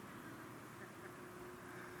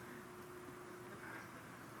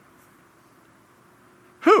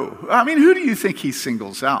 who do you think he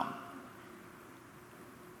singles out?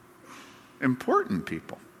 Important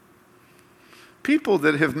people. People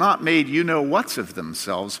that have not made you-know-whats of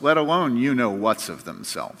themselves, let alone you-know-whats of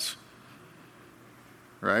themselves.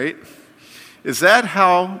 Right? Is that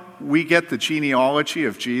how we get the genealogy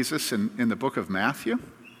of Jesus in the book of Matthew?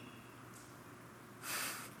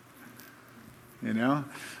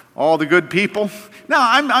 All the good people?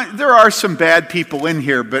 Now, there are some bad people in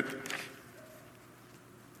here, but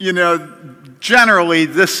generally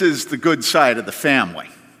this is the good side of the family.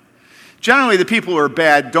 Generally, the people who are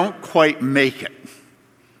bad don't quite make it.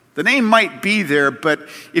 The name might be there, but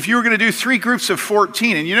if you were going to do 3 groups of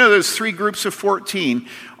 14, and those 3 groups of 14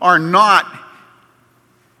 are not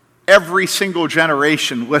every single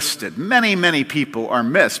generation listed. Many, many people are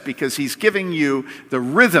missed because he's giving you the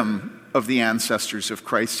rhythm of the ancestors of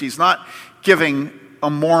Christ. He's not giving a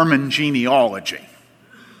Mormon genealogy.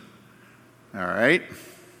 All right?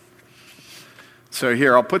 So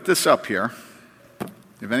here, I'll put this up here.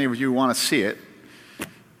 If any of you want to see it,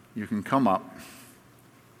 you can come up.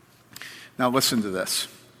 Now listen to this.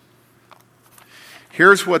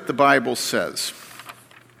 Here's what the Bible says.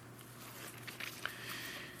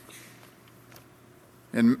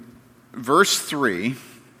 In verse 3,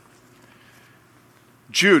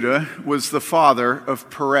 Judah was the father of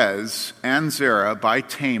Perez and Zerah by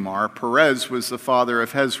Tamar. Perez was the father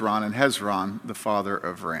of Hezron, and Hezron the father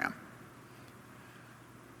of Ram.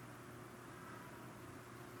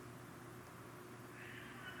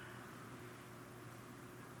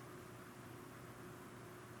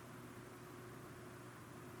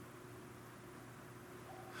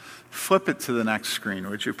 Flip it to the next screen,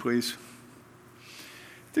 would you please?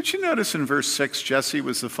 Did you notice in verse 6, Jesse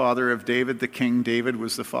was the father of David, the king. David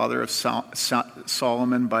was the father of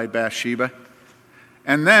Solomon by Bathsheba.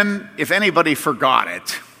 And then, if anybody forgot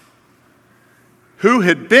it, who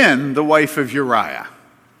had been the wife of Uriah?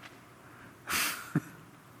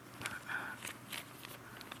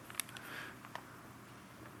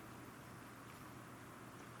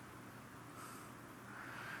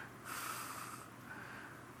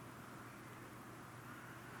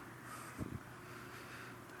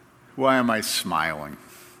 Why am I smiling?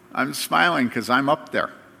 I'm smiling because I'm up there.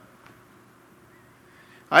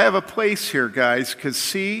 I have a place here, guys, because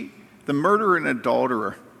see, the murderer and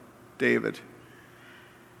adulterer, David.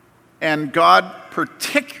 And God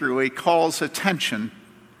particularly calls attention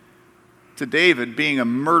to David being a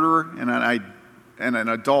murderer and an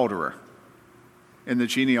adulterer in the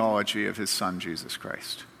genealogy of his son, Jesus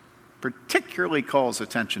Christ. Particularly calls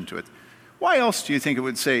attention to it. Why else do you think it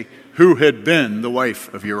would say, who had been the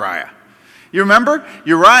wife of Uriah? You remember?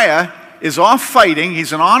 Uriah is off fighting.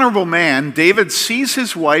 He's an honorable man. David sees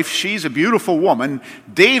his wife. She's a beautiful woman.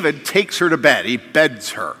 David takes her to bed. He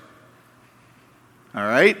beds her. All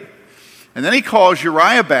right? And then he calls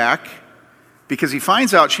Uriah back because he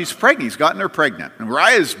finds out she's pregnant. He's gotten her pregnant. And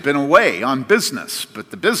Uriah's been away on business, but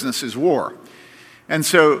the business is war. And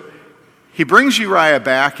so he brings Uriah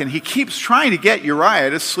back, and he keeps trying to get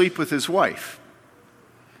Uriah to sleep with his wife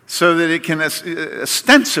so that it can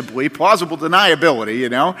ostensibly, plausible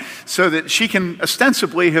deniability, so that she can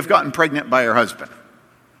ostensibly have gotten pregnant by her husband.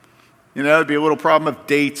 It'd be a little problem of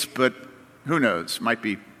dates, but who knows? Might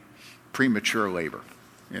be premature labor,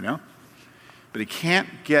 But he can't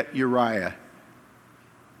get Uriah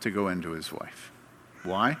to go into his wife.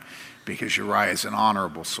 Why? Because Uriah is an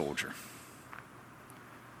honorable soldier.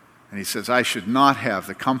 And he says, I should not have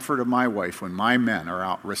the comfort of my wife when my men are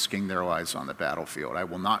out risking their lives on the battlefield. I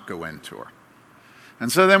will not go into her. And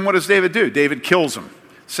so then what does David do? David kills him,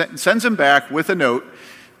 sends him back with a note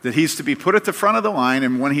that he's to be put at the front of the line,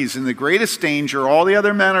 and when he's in the greatest danger, all the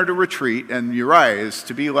other men are to retreat, and Uriah is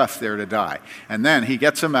to be left there to die. And then he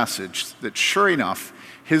gets a message that sure enough,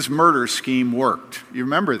 his murder scheme worked. You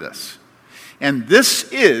remember this? And this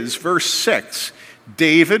is, verse 6,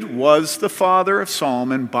 David was the father of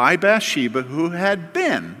Solomon by Bathsheba, who had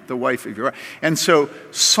been the wife of Uriah. And so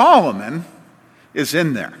Solomon is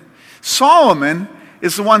in there. Solomon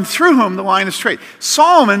is the one through whom the line is straight.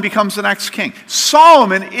 Solomon becomes the next king.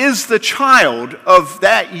 Solomon is the child of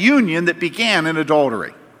that union that began in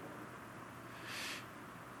adultery.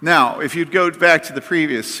 Now, if you'd go back to the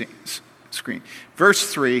previous screen,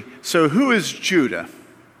 verse 3, so who is Judah?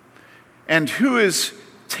 And who is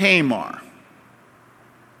Tamar?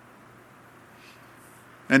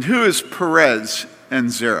 And who is Perez and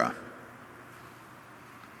Zerah?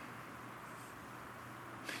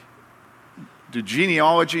 Do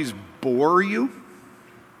genealogies bore you?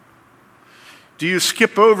 Do you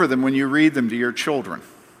skip over them when you read them to your children?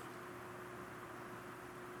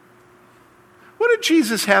 What did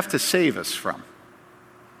Jesus have to save us from?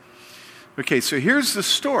 Okay, so here's the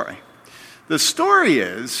story. The story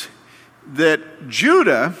is that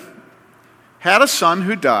Judah had a son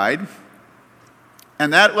who died,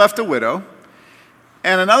 and that left a widow,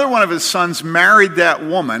 and another one of his sons married that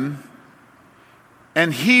woman,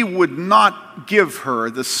 and he would not give her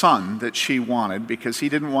the son that she wanted because he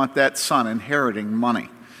didn't want that son inheriting money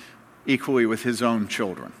equally with his own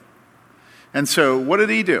children. And so what did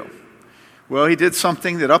he do? Well, he did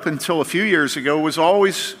something that up until a few years ago was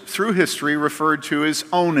always through history referred to as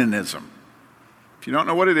onanism. If you don't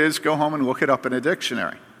know what it is, go home and look it up in a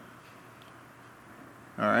dictionary.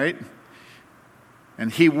 All right?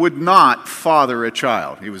 And he would not father a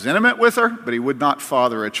child. He was intimate with her, but he would not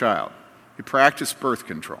father a child. He practiced birth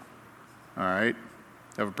control, all right,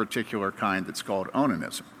 of a particular kind that's called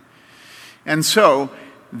onanism. And so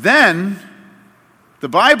then the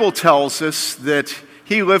Bible tells us that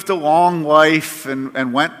he lived a long life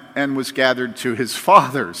and went and was gathered to his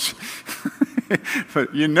fathers.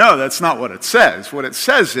 But you know that's not what it says. What it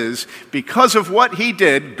says is, because of what he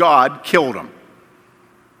did, God killed him.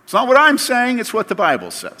 It's not what I'm saying, it's what the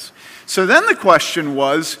Bible says. So then the question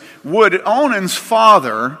was, would Onan's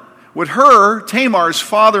father, would Tamar's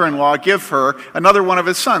father-in-law, give her another one of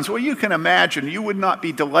his sons? Well, you can imagine, you would not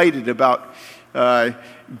be delighted about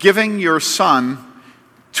giving your son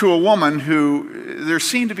to a woman who, there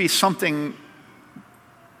seemed to be something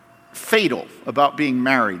fatal about being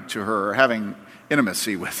married to her or having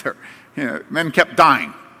intimacy with her. You know, men kept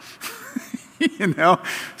dying.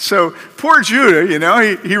 So poor Judah,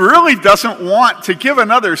 he really doesn't want to give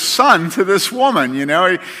another son to this woman,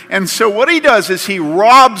 And so what he does is he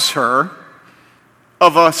robs her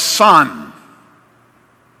of a son.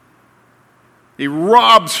 He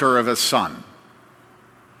robs her of a son.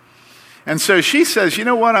 And so she says, you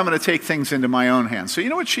know what, I'm going to take things into my own hands. So you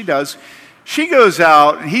know what she does? She goes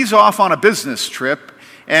out, and he's off on a business trip,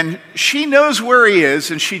 and she knows where he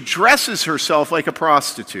is, and she dresses herself like a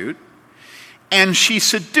prostitute, and she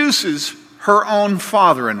seduces her own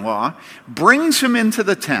father-in-law, brings him into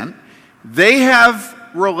the tent, they have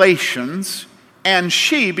relations, and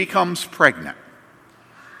she becomes pregnant.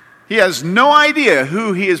 He has no idea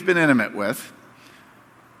who he has been intimate with.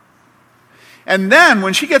 And then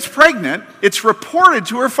when she gets pregnant, it's reported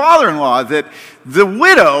to her father-in-law that the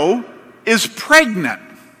widow is pregnant.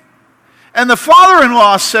 And the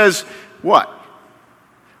father-in-law says, what?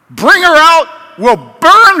 Bring her out, we'll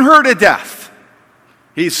burn her to death.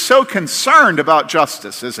 He's so concerned about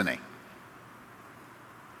justice, isn't he?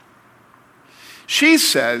 She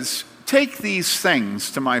says, take these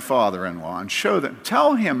things to my father-in-law and show them,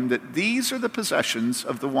 tell him that these are the possessions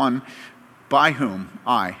of the one by whom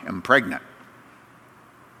I am pregnant.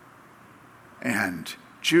 And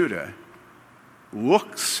Judah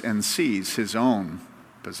looks and sees his own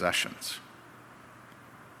possessions.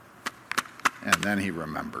 And then he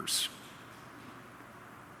remembers.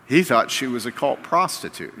 He thought she was a cult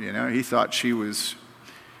prostitute, He thought she was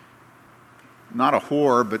not a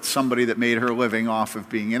whore, but somebody that made her living off of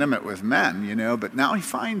being intimate with men, But now he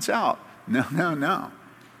finds out, no.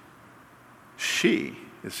 She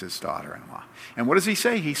is his daughter-in-law. And what does he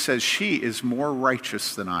say? He says, she is more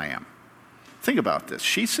righteous than I am. Think about this.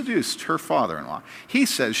 She seduced her father-in-law. He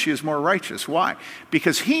says she is more righteous. Why?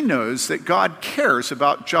 Because he knows that God cares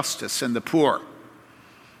about justice and the poor.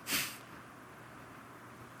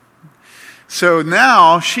 So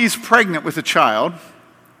now she's pregnant with a child.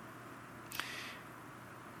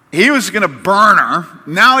 He was going to burn her.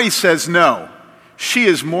 Now he says, no, she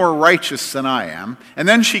is more righteous than I am. And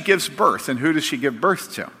then she gives birth. And who does she give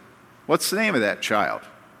birth to? What's the name of that child?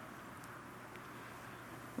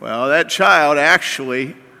 Well, that child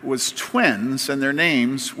actually was twins, and their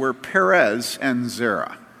names were Perez and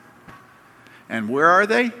Zerah. And where are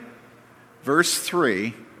they? Verse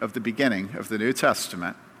 3 of the beginning of the New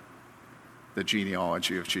Testament, the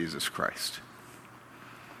genealogy of Jesus Christ.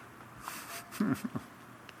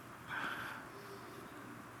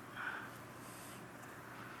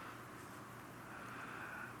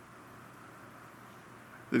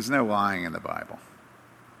 There's no lying in the Bible.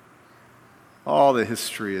 All the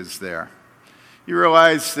history is there. You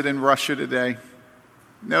realize that in Russia today,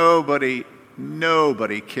 nobody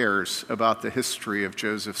cares about the history of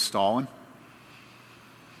Joseph Stalin.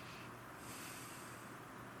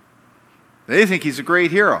 They think he's a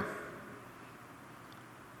great hero.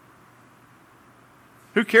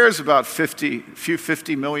 Who cares about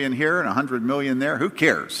 50 million here and 100 million there? Who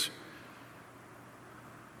cares?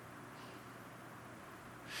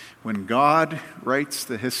 When God writes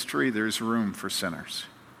the history, there's room for sinners.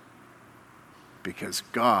 Because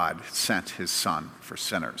God sent his Son for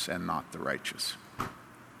sinners and not the righteous.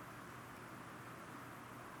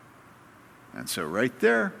 And so right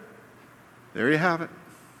there you have it.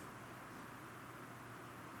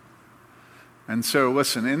 And so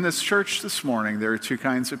listen, in this church this morning, there are two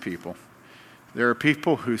kinds of people. There are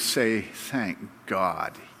people who say, thank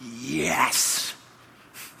God, yes.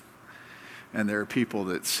 And there are people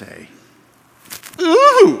that say,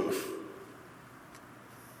 ooh.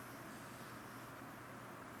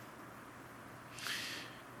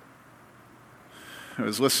 I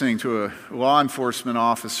was listening to a law enforcement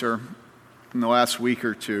officer in the last week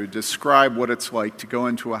or two describe what it's like to go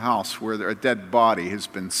into a house where a dead body has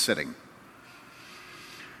been sitting.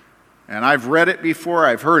 And I've read it before,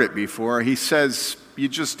 I've heard it before. He says, you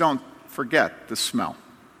just don't forget the smell.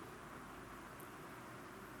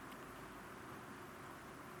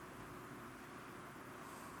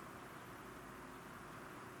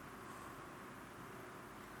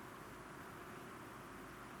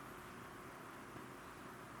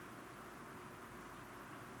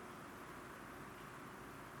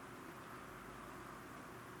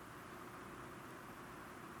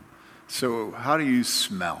 So, how do you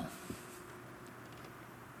smell?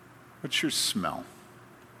 What's your smell?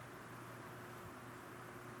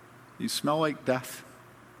 You smell like death?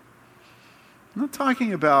 I'm not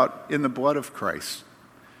talking about in the blood of Christ.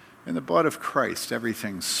 In the blood of Christ,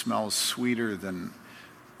 everything smells sweeter than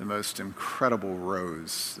the most incredible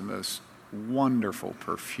rose, the most wonderful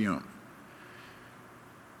perfume.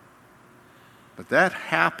 But that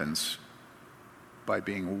happens by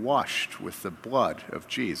being washed with the blood of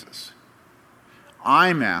Jesus.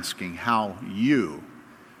 I'm asking how you,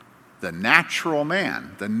 the natural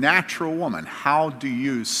man, the natural woman, how do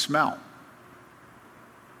you smell?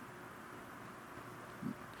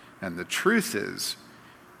 And the truth is,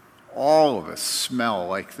 all of us smell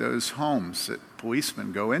like those homes that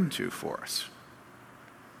policemen go into for us.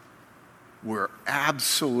 We're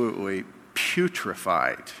absolutely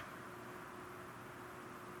putrefied.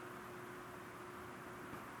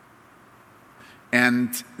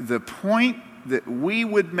 And the point that we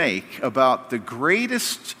would make about the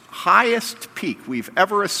greatest, highest peak we've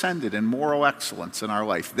ever ascended in moral excellence in our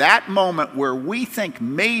life, that moment where we think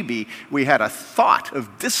maybe we had a thought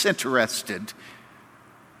of disinterested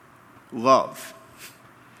love,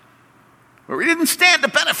 where we didn't stand to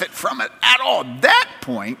benefit from it at all, that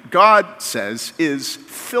point, God says, is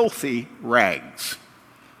filthy rags.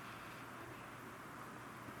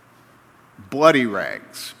 Bloody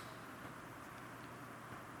rags.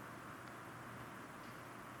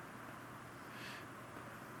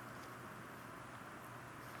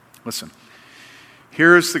 Listen,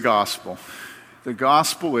 here's the gospel. The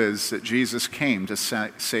gospel is that Jesus came to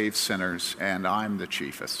save sinners, and I'm the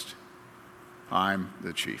chiefest. I'm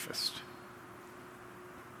the chiefest.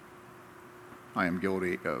 I am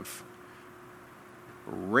guilty of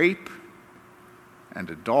rape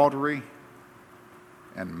and adultery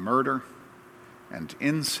and murder and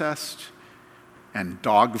incest and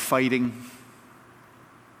dogfighting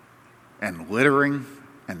and littering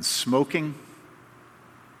and smoking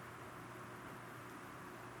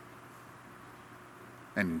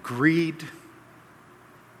and greed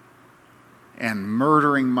and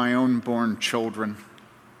murdering my own born children.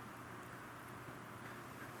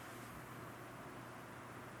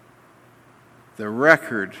 The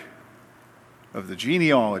record of the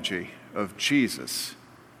genealogy of Jesus,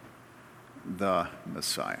 the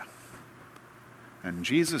Messiah. And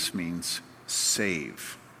Jesus means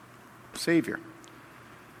save, Savior.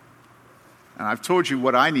 And I've told you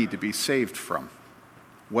what I need to be saved from.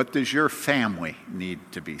 What does your family need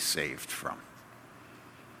to be saved from?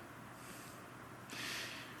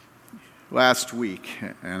 Last week,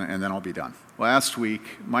 and then I'll be done. Last week,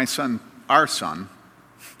 our son,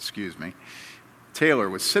 Taylor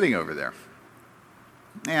was sitting over there.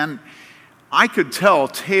 And I could tell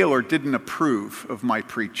Taylor didn't approve of my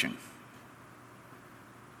preaching.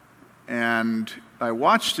 And I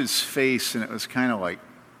watched his face, and it was kind of like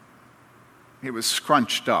it was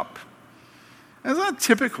scrunched up. And it's not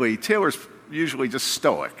typically, Taylor's usually just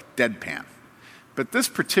stoic, deadpan. But this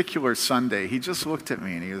particular Sunday, he just looked at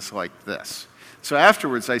me and he was like this. So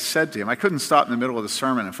afterwards, I said to him, I couldn't stop in the middle of the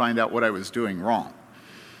sermon and find out what I was doing wrong.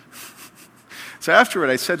 So afterward,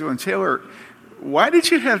 I said to him, Taylor, why did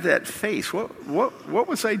you have that face? What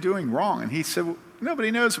was I doing wrong? And he said, well,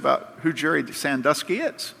 nobody knows about who Jerry Sandusky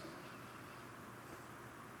is.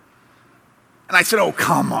 And I said, oh,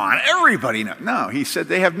 come on, everybody knows. No, he said,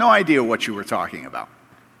 they have no idea what you were talking about.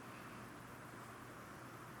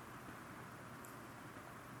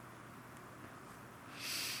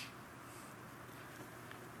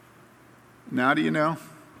 Now do you know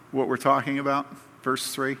what we're talking about?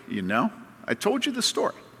 Verse 3, you know? I told you the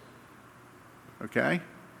story. Okay?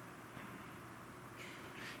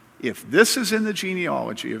 If this is in the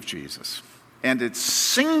genealogy of Jesus, and it's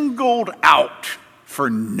singled out for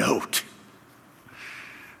note,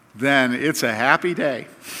 then it's a happy day.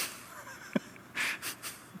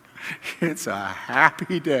 It's a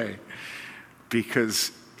happy day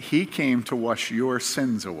because he came to wash your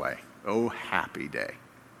sins away. Oh, happy day.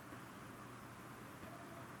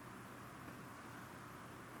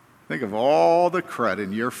 Think of all the crud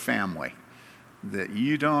in your family that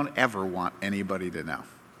you don't ever want anybody to know.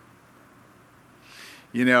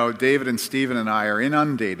 You know, David and Stephen and I are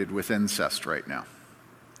inundated with incest right now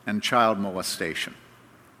and child molestation.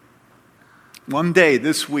 One day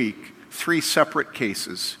this week, 3 separate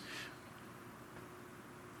cases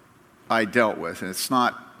I dealt with, and it's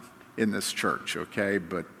not in this church, okay,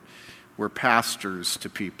 but we're pastors to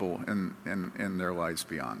people in their lives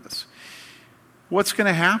beyond us. What's going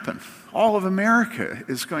to happen? All of America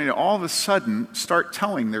is going to all of a sudden start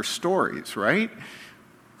telling their stories, right?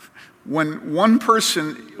 When one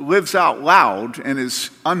person lives out loud and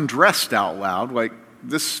is undressed out loud, like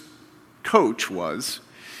this coach was,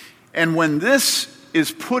 and when this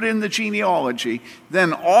is put in the genealogy,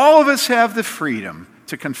 then all of us have the freedom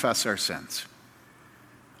to confess our sins.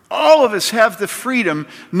 All of us have the freedom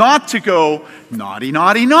not to go, naughty,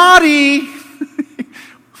 naughty, naughty.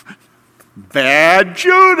 Bad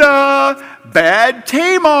Judah, bad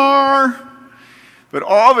Tamar. But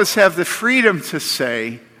all of us have the freedom to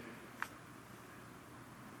say,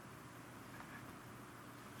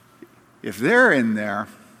 if they're in there,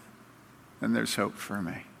 then there's hope for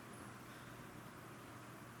me.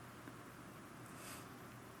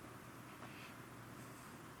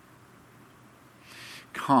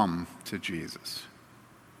 Come to Jesus.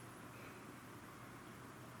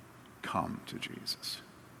 Come to Jesus.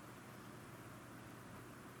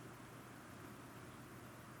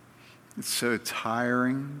 It's so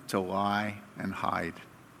tiring to lie and hide.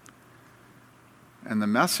 And the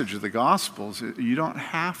message of the gospel is you don't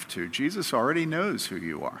have to. Jesus already knows who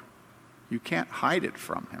you are. You can't hide it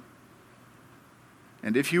from him.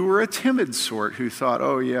 And if you were a timid sort who thought,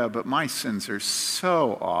 oh yeah, but my sins are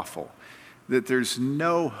so awful that there's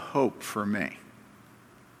no hope for me.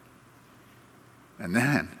 And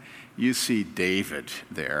then you see David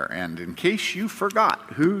there. And in case you forgot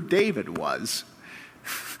who David was,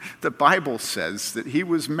 the Bible says that he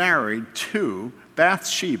was married to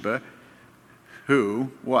Bathsheba,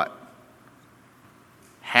 who, what?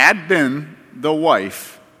 Had been the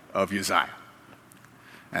wife of Uzziah.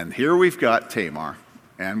 And here we've got Tamar,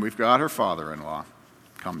 and we've got her father-in-law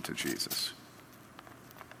come to Jesus.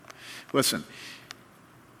 Listen,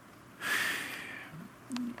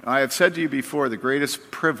 I have said to you before, the greatest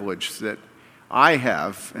privilege that I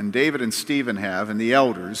have, and David and Stephen have, and the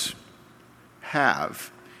elders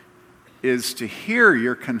have, is to hear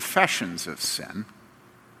your confessions of sin,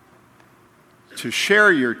 to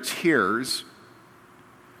share your tears.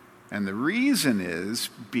 And the reason is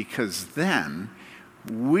because then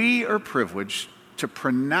we are privileged to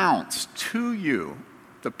pronounce to you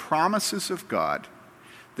the promises of God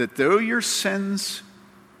that though your sins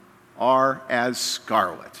are as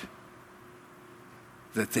scarlet,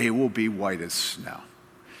 that they will be white as snow.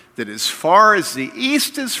 That as far as the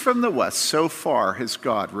east is from the west, so far has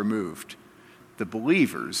God removed the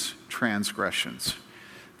believer's transgressions.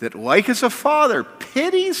 That like as a father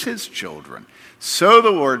pities his children, so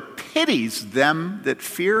the Lord pities them that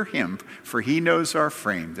fear him, for he knows our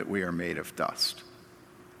frame, that we are made of dust.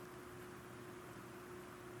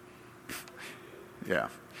 Yeah,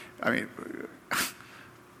 I mean,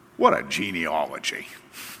 what a genealogy.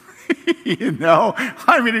 You know,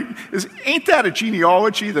 I mean, ain't that a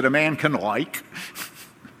genealogy that a man can like?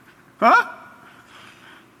 Huh?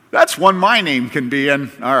 That's one my name can be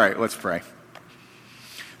in. All right, let's pray.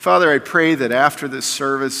 Father, I pray that after this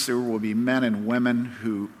service there will be men and women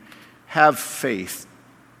who have faith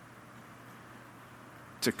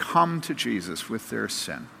to come to Jesus with their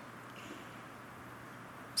sin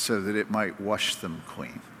so that it might wash them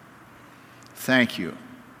clean. Thank you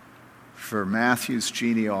for Matthew's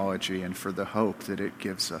genealogy and for the hope that it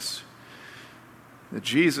gives us. That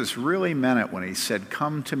Jesus really meant it when he said,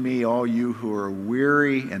 "Come to me, all you who are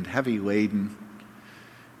weary and heavy laden,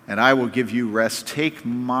 and I will give you rest. Take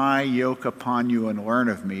my yoke upon you and learn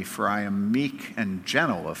of me, for I am meek and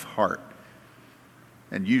gentle of heart,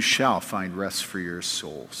 and you shall find rest for your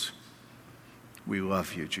souls." We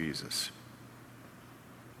love you, Jesus.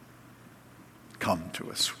 Come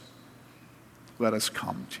to us. Let us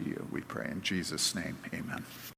come to you, we pray. In Jesus' name, amen.